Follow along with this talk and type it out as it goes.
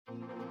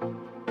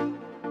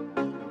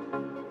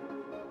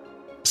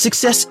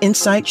Success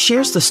Insight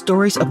shares the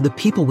stories of the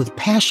people with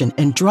passion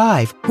and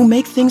drive who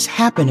make things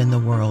happen in the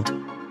world.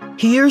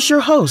 Here's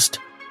your host,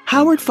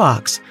 Howard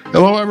Fox.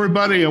 Hello,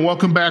 everybody, and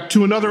welcome back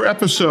to another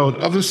episode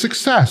of the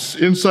Success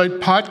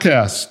Insight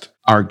podcast.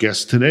 Our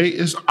guest today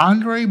is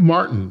Andrée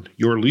Martin,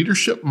 your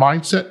leadership,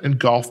 mindset, and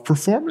golf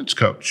performance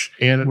coach.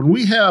 And when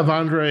we have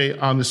Andrée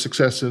on the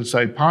Success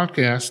Insight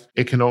podcast,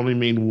 it can only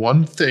mean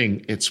one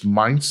thing. It's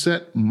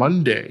Mindset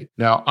Monday.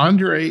 Now,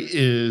 Andrée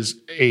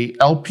is a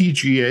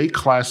LPGA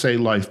Class A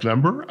Life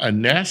member, a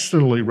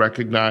nationally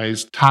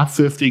recognized top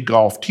 50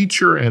 golf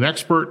teacher and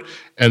expert,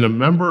 and a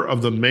member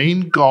of the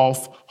Maine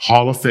Golf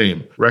Hall of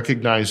Fame,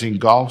 recognizing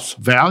golf's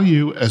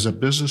value as a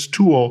business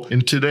tool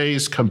in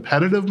today's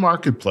competitive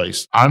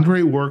marketplace.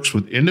 Andrée works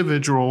with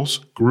individuals,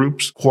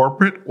 groups,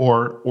 corporate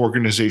or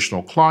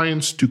organizational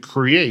clients to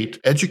create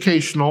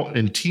educational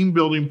and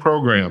team-building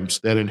programs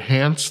that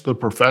enhance the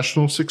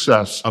professional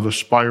success of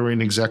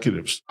aspiring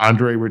executives.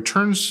 Andrée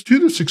returns to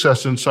the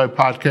Success Insight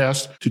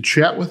podcast to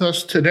chat with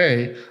us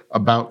today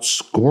about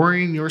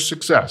scoring your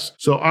success.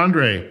 So,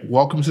 Andrée,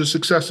 welcome to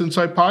Success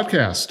Insight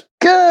podcast.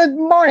 Good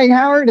morning,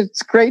 Howard.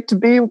 It's great to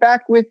be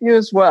back with you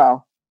as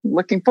well.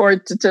 Looking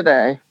forward to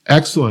today.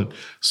 Excellent.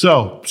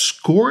 So,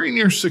 scoring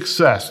your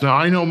success. Now,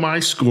 I know my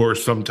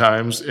scores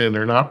sometimes, and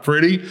they're not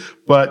pretty,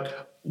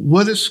 but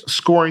what is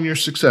scoring your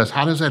success?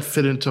 How does that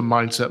fit into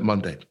Mindset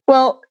Monday?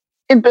 Well,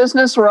 in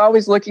business, we're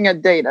always looking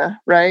at data,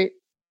 right?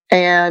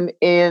 And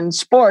in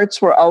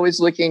sports, we're always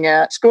looking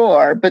at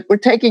score, but we're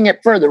taking it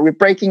further. We're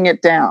breaking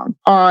it down.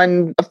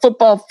 On a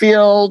football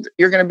field,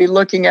 you're going to be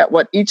looking at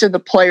what each of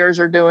the players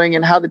are doing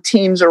and how the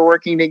teams are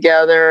working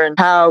together and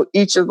how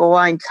each of the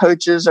line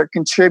coaches are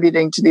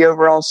contributing to the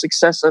overall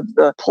success of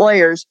the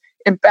players.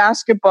 In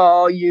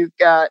basketball, you've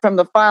got from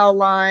the foul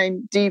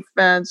line,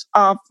 defense,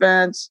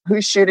 offense,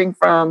 who's shooting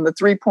from the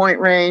three-point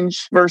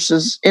range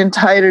versus in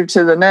tighter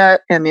to the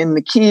net and in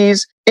the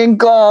keys. In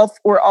golf,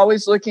 we're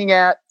always looking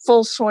at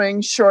full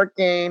swing, short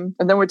game,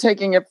 and then we're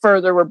taking it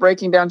further. We're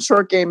breaking down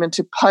short game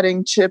into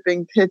putting,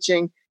 chipping,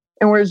 pitching,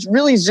 and we're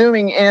really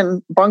zooming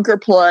in. Bunker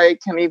play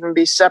can even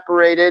be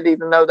separated,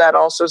 even though that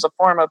also is a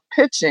form of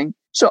pitching.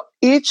 So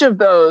each of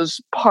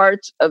those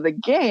parts of the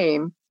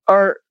game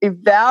are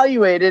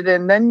evaluated,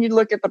 and then you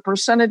look at the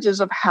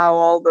percentages of how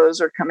all those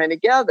are coming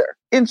together.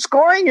 In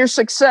scoring your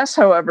success,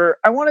 however,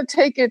 I want to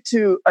take it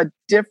to a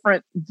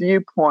different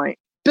viewpoint.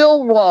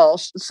 Bill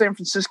Walsh, the San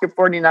Francisco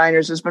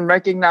 49ers, has been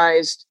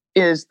recognized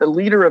as the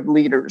leader of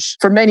leaders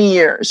for many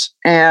years,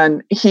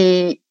 and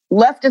he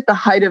left at the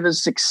height of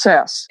his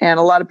success. And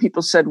a lot of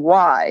people said,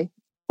 why?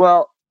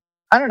 Well,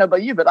 I don't know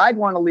about you, but I'd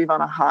want to leave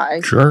on a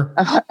high. Sure.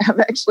 I've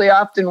actually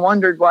often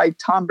wondered why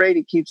Tom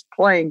Brady keeps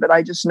playing, but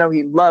I just know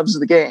he loves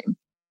the game,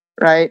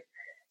 right?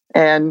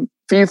 And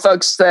for you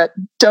folks that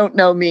don't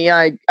know me,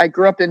 I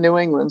grew up in New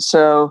England.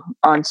 So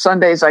on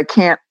Sundays, I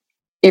can't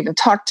even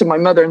talk to my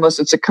mother unless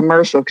it's a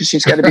commercial because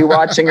she's got to be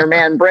watching her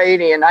man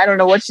Brady. And I don't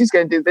know what she's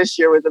going to do this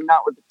year with him,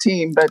 not with the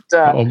team. But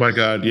oh, my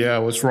God. Yeah,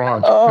 what's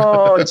wrong?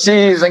 Oh,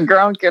 geez, and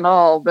Gronk and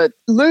all. But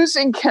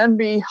losing can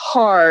be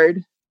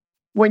hard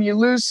when you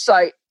lose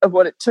sight of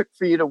what it took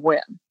for you to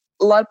win.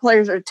 A lot of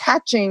players are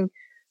attaching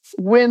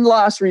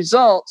win-loss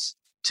results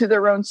to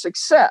their own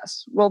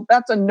success. Well,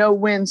 that's a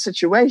no-win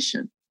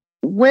situation.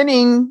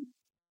 Winning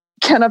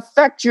can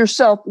affect your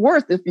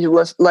self-worth if you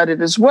let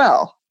it as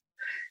well.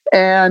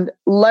 And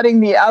letting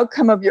the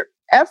outcome of your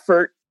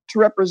effort to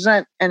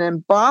represent and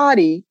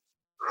embody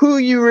who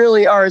you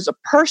really are as a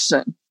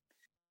person.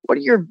 What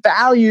are your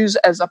values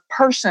as a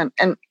person?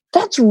 And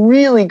that's a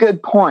really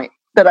good point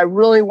that I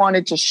really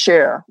wanted to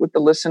share with the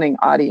listening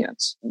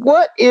audience.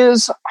 What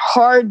is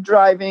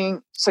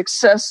hard-driving,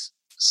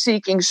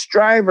 success-seeking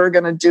striver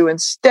going to do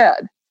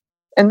instead?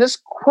 And this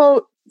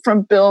quote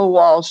from Bill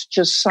Walsh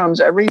just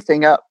sums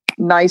everything up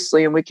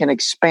nicely, and we can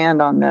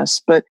expand on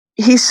this. But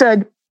he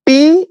said,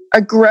 be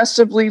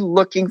aggressively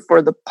looking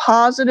for the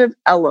positive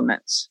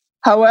elements,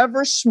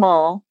 however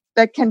small,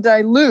 that can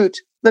dilute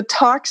the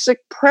toxic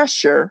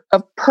pressure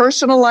of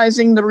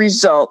personalizing the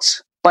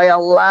results by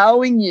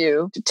allowing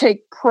you to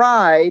take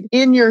pride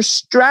in your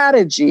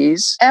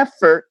strategies,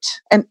 effort,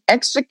 and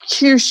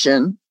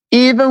execution,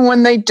 even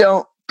when they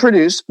don't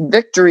produce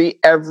victory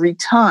every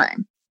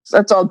time. So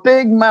that's a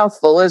big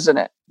mouthful, isn't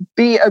it?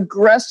 Be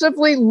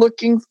aggressively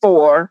looking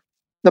for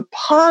the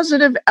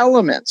positive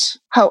elements,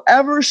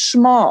 however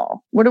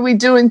small. What are we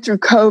doing through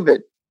COVID?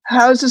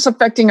 How is this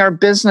affecting our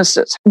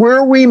businesses? Where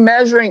are we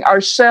measuring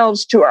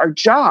ourselves to our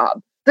job?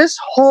 This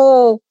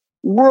whole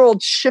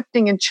world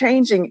shifting and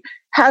changing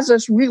has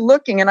us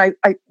relooking, and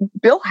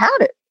Bill had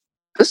it.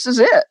 This is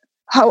it.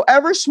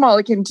 However small,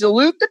 it can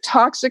dilute the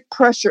toxic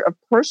pressure of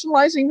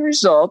personalizing the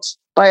results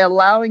by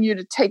allowing you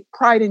to take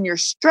pride in your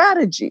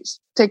strategies,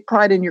 take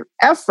pride in your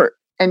effort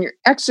and your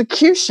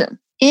execution,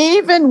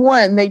 even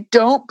when they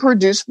don't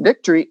produce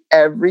victory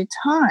every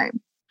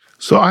time.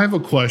 So I have a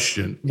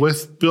question.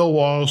 With Bill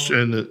Walsh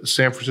and the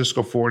San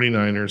Francisco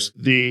 49ers,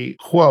 the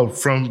quote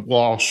from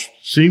Walsh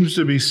seems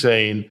to be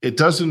saying, it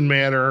doesn't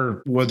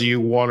matter whether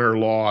you won or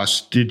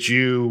lost. Did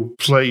you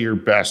play your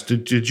best?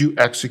 Did you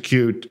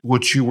execute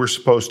what you were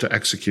supposed to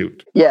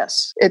execute?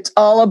 Yes. It's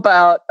all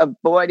about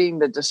avoiding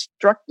the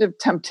destructive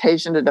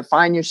temptation to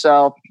define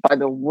yourself by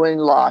the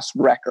win-loss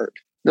record.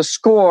 The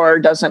score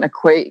doesn't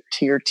equate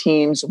to your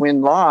team's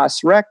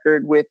win-loss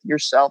record with your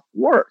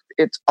self-worth.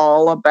 It's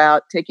all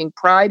about taking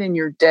pride in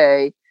your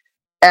day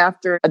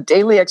after a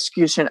daily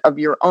execution of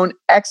your own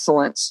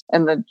excellence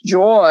and the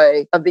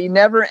joy of the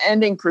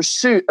never-ending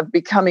pursuit of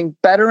becoming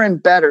better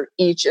and better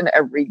each and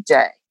every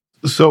day.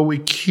 So we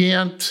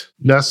can't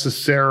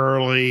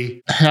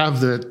necessarily have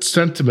the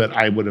sentiment,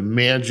 I would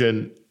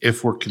imagine,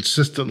 if we're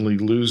consistently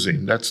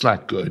losing. That's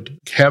not good.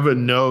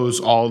 Heaven knows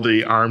all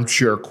the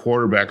armchair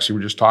quarterbacks. You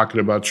were just talking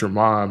about your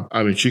mom.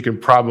 I mean, she can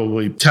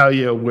probably tell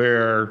you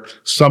where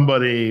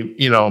somebody,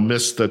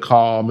 missed the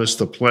call, missed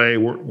the play,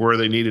 where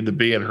they needed to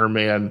be, and her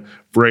man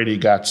Brady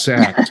got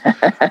sacked.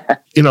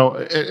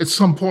 At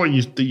some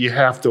point you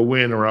have to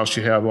win, or else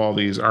you have all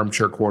these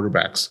armchair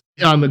quarterbacks.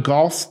 On the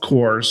golf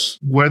course,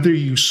 whether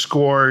you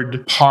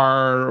scored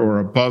par or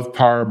above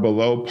par,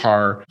 below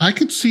par, I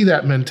could see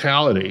that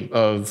mentality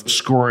of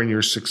scoring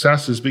your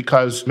successes,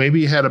 because maybe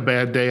you had a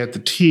bad day at the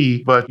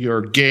tee, but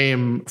your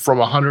game from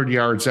 100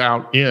 yards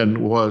out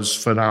in was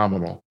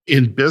phenomenal.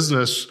 In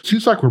business, it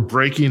seems like we're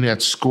breaking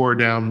that score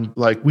down.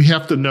 Like, we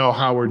have to know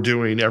how we're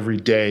doing every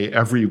day,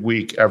 every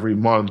week, every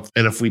month.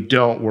 And if we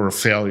don't, we're a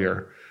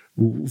failure.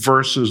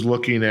 Versus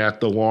looking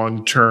at the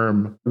long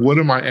term. What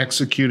am I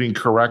executing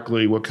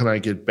correctly? What can I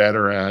get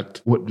better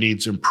at? What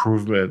needs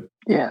improvement?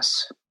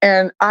 Yes.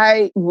 And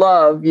I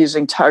love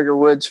using Tiger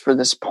Woods for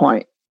this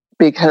point,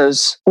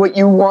 because what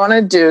you want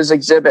to do is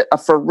exhibit a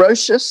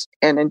ferocious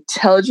and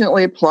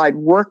intelligently applied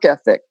work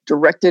ethic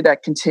directed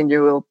at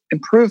continual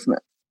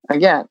improvement.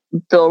 Again,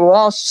 Bill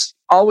Walsh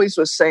always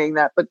was saying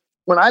that. But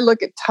when I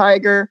look at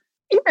Tiger,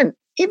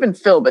 even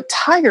Phil, but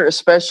Tiger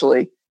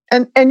especially,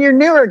 and your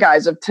newer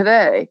guys of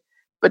today,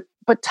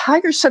 but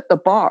Tiger set the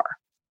bar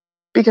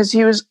because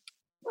he was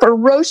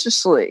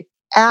ferociously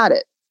at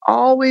it,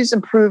 always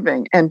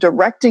improving and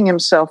directing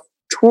himself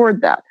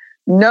toward that,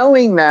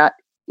 knowing that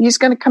he's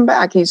going to come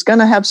back, he's going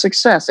to have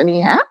success, and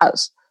he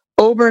has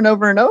over and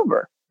over and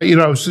over.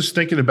 I was just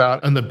thinking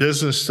about on the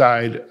business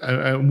side,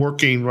 I'm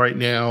working right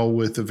now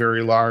with a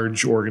very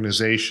large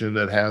organization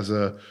that has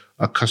a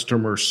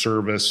customer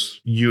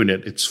service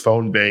unit. It's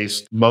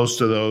phone-based.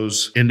 Most of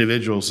those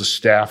individuals, the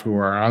staff who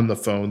are on the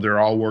phone, they're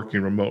all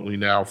working remotely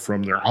now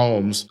from their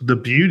homes. The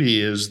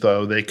beauty is,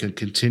 though, they can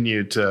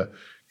continue to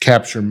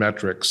capture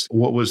metrics.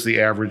 What was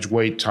the average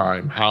wait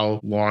time?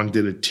 How long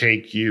did it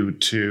take you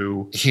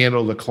to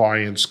handle the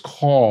client's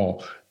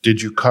call? Did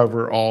you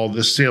cover all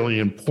the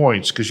salient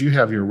points? Because you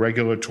have your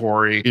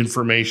regulatory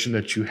information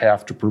that you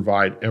have to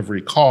provide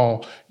every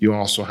call. You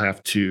also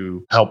have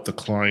to help the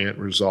client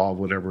resolve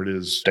whatever it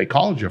is they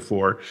called you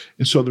for.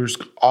 And so there's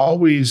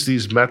always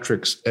these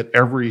metrics at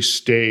every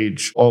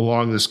stage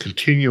along this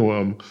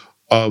continuum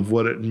of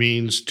what it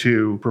means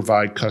to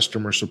provide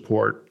customer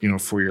support,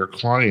 for your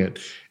client.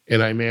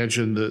 And I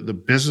imagine the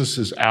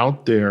businesses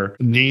out there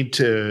need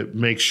to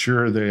make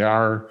sure they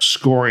are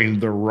scoring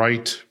the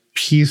right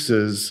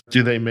pieces.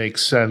 Do they make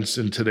sense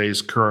in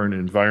today's current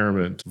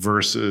environment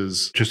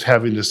versus just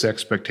having this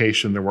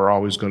expectation that we're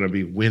always going to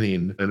be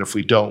winning, and if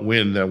we don't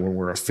win, then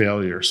we're a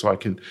failure? So I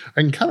can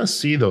kind of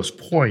see those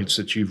points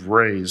that you've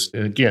raised.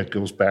 And again, it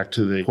goes back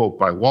to the quote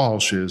by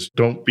Walsh is,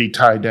 don't be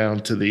tied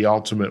down to the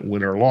ultimate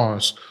win or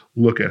loss.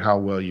 Look at how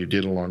well you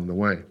did along the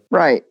way.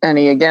 Right. And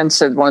he again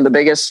said one of the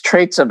biggest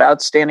traits of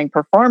outstanding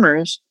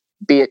performers,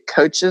 be it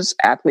coaches,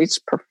 athletes,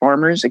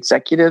 performers,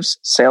 executives,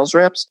 sales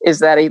reps, is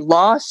that a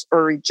loss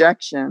or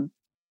rejection,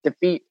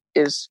 defeat,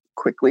 is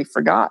quickly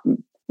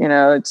forgotten.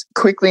 It's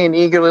quickly and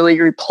eagerly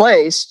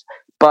replaced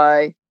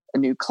by a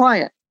new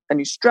client, a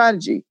new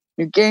strategy,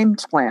 new game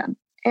plan,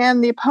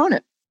 and the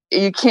opponent.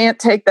 You can't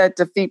take that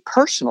defeat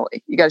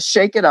personally. You got to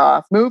shake it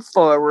off, move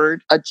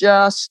forward,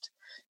 adjust.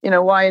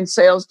 Why in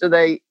sales do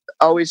they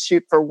always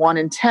shoot for 1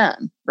 in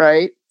 10,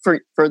 right?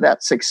 For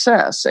that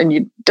success. And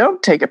you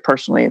don't take it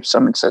personally if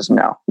someone says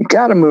no. You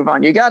got to move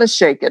on. You got to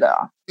shake it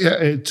off. Yeah,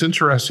 it's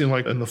interesting.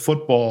 Like in the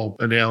football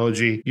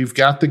analogy, you've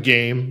got the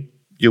game,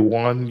 you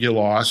won, you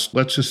lost.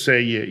 Let's just say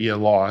you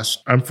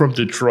lost. I'm from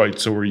Detroit,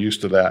 so we're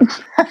used to that.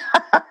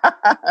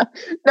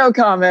 No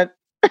comment.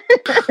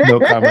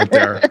 No comment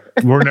there.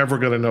 We're never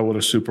going to know what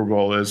a Super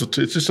Bowl is.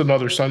 It's just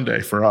another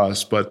Sunday for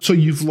us. But so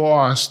you've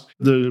lost.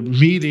 The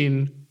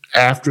meeting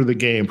after the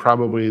game,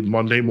 probably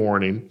Monday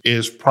morning,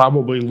 is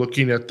probably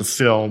looking at the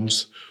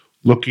films,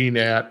 looking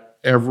at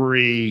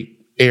every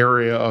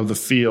area of the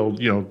field,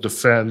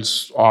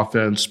 defense,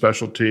 offense,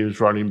 special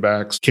teams, running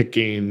backs,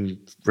 kicking,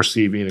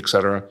 receiving,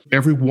 etc.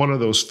 Every one of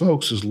those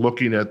folks is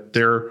looking at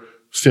their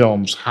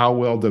films. How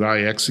well did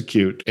I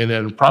execute? And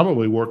then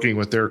probably working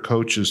with their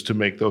coaches to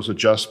make those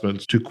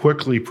adjustments to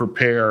quickly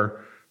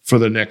prepare for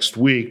the next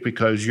week,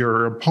 because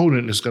your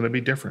opponent is going to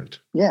be different.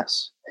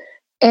 Yes.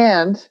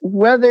 And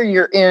whether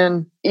you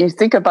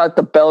think about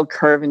the bell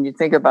curve and you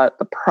think about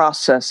the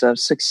process of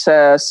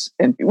success,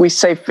 and we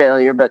say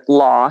failure, but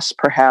loss,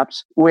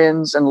 perhaps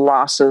wins and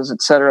losses,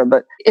 et cetera.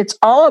 But it's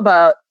all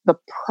about the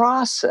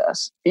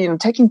process,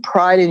 taking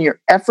pride in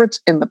your efforts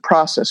in the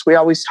process. We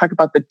always talk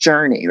about the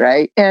journey,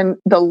 right? And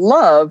the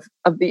love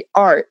of the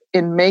art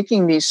in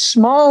making these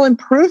small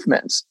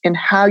improvements in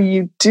how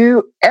you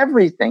do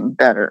everything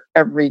better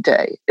every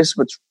day is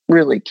what's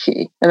really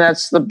key. And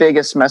that's the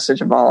biggest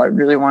message of all I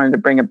really wanted to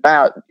bring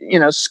about.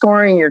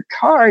 Scoring your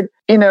card,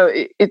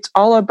 it's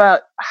all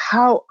about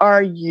how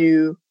are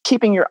you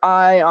keeping your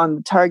eye on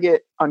the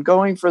target, on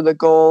going for the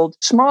gold,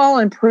 small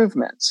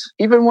improvements,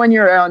 even when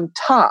you're on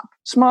top,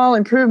 small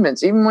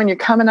improvements, even when you're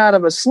coming out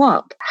of a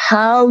slump,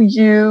 how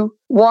you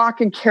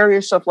walk and carry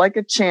yourself like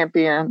a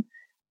champion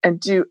and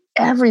do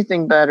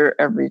everything better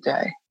every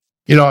day.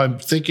 I'm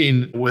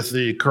thinking with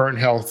the current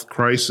health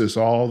crisis,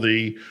 all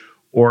the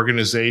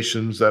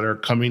organizations that are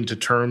coming to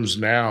terms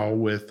now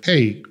with,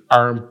 hey,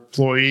 our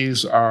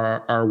employees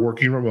are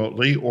working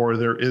remotely, or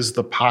there is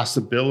the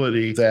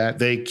possibility that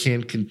they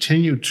can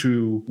continue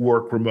to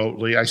work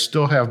remotely. I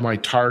still have my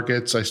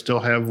targets. I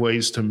still have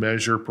ways to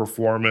measure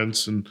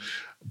performance,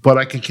 but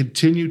I can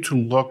continue to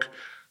look,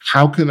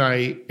 how can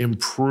I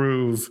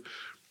improve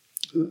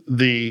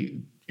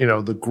the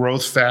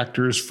growth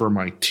factors for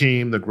my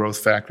team, the growth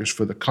factors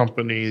for the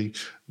company,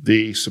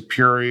 the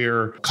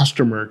superior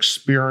customer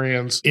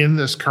experience in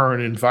this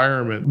current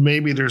environment.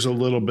 Maybe there's a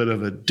little bit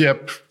of a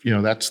dip,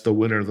 that's the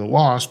win or the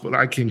loss, but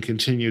I can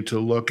continue to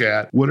look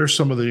at what are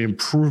some of the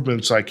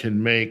improvements I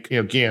can make,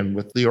 again,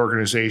 with the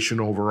organization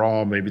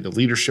overall, maybe the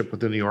leadership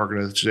within the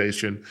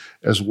organization,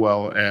 as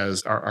well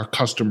as our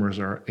customers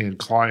and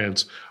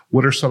clients.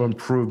 What are some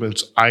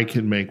improvements I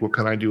can make? What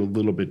can I do a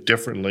little bit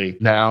differently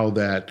now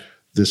that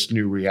this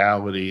new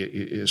reality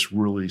is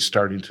really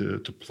starting to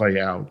play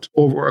out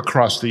over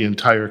across the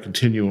entire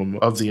continuum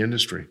of the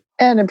industry?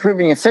 And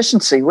improving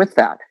efficiency with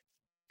that,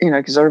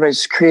 because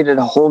everybody's created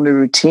a whole new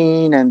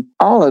routine and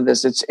all of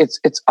this.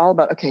 It's all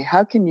about, okay,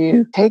 how can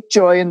you take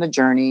joy in the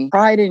journey,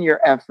 pride in your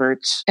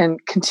efforts, and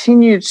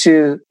continue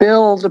to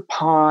build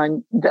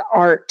upon the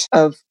art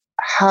of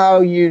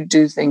how you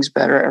do things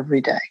better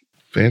every day.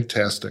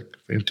 Fantastic.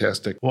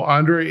 Well,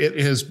 Andrée, it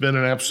has been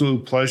an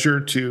absolute pleasure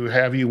to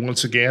have you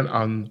once again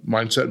on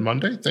Mindset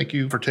Monday. Thank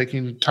you for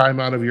taking time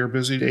out of your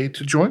busy day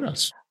to join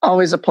us.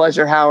 Always a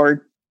pleasure,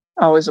 Howard.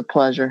 Always a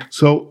pleasure.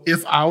 So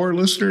if our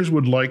listeners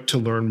would like to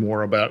learn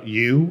more about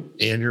you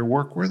and your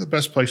work, where are the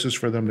best places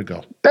for them to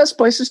go? Best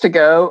places to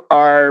go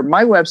are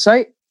my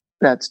website.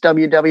 That's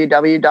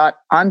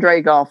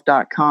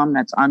www.andreegolf.com.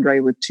 That's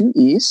Andrée with 2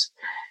 E's.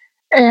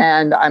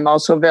 And I'm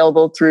also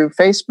available through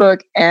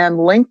Facebook and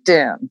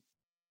LinkedIn.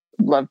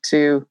 Love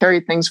to carry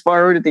things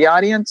forward to the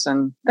audience.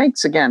 And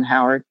thanks again,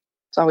 Howard.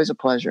 It's always a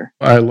pleasure.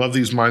 I love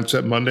these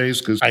Mindset Mondays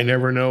because I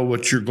never know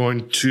what you're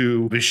going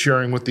to be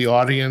sharing with the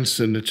audience.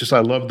 And I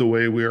love the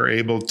way we are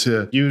able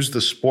to use the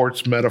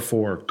sports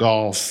metaphor,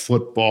 golf,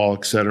 football,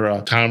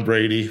 etc. Tom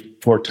Brady,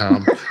 poor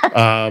Tom,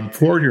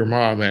 poor your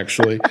mom,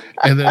 actually.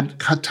 And then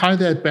tie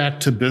that back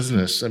to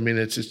business. I mean,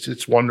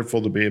 it's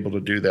wonderful to be able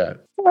to do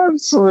that.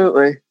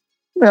 Absolutely.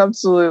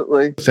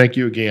 Thank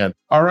you again.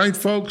 All right,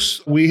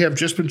 folks, we have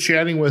just been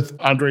chatting with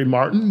Andrée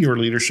Martin, your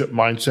leadership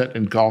mindset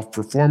and golf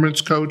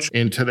performance coach.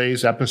 And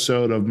today's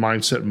episode of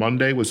Mindset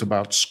Monday was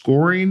about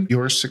scoring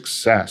your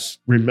success.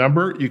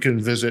 Remember, you can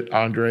visit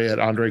Andrée at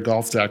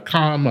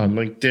andreegolf.com, on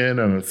LinkedIn,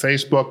 and on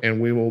Facebook, and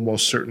we will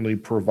most certainly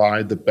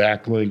provide the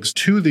backlinks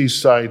to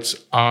these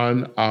sites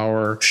on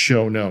our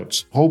show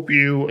notes. Hope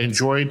you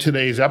enjoyed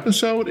today's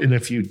episode. And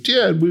if you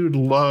did, we would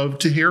love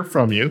to hear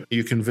from you.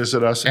 You can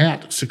visit us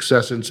at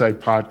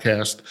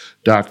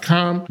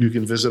successinsightpodcast.com. You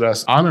can visit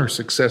us on our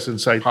Success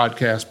Insight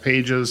podcast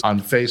pages on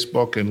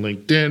Facebook and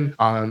LinkedIn,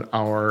 on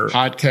our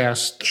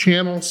podcast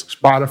channels,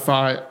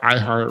 Spotify,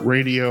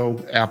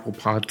 iHeartRadio, Apple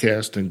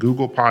Podcast, and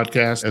Google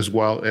Podcast, as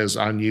well as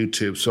on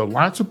YouTube. So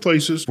lots of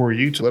places for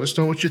you to let us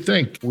know what you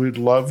think. We'd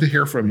love to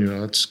hear from you.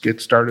 Let's get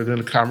started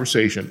in a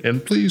conversation.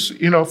 And please,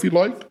 if you'd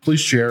like, please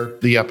share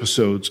the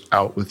episodes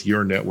out with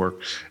your network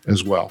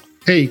as well.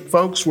 Hey,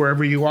 folks,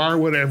 wherever you are,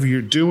 whatever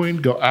you're doing,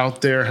 go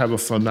out there, have a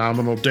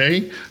phenomenal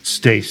day,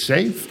 stay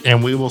safe,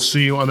 and we will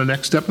see you on the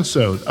next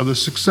episode of the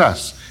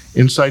Success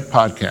Insight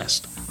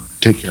Podcast.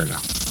 Take care now.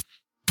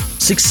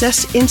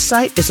 Success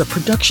Insight is a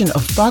production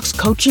of Fox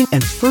Coaching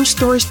and First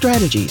Story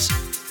Strategies.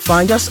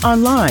 Find us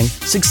online,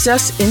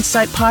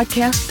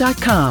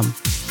 successinsightpodcast.com.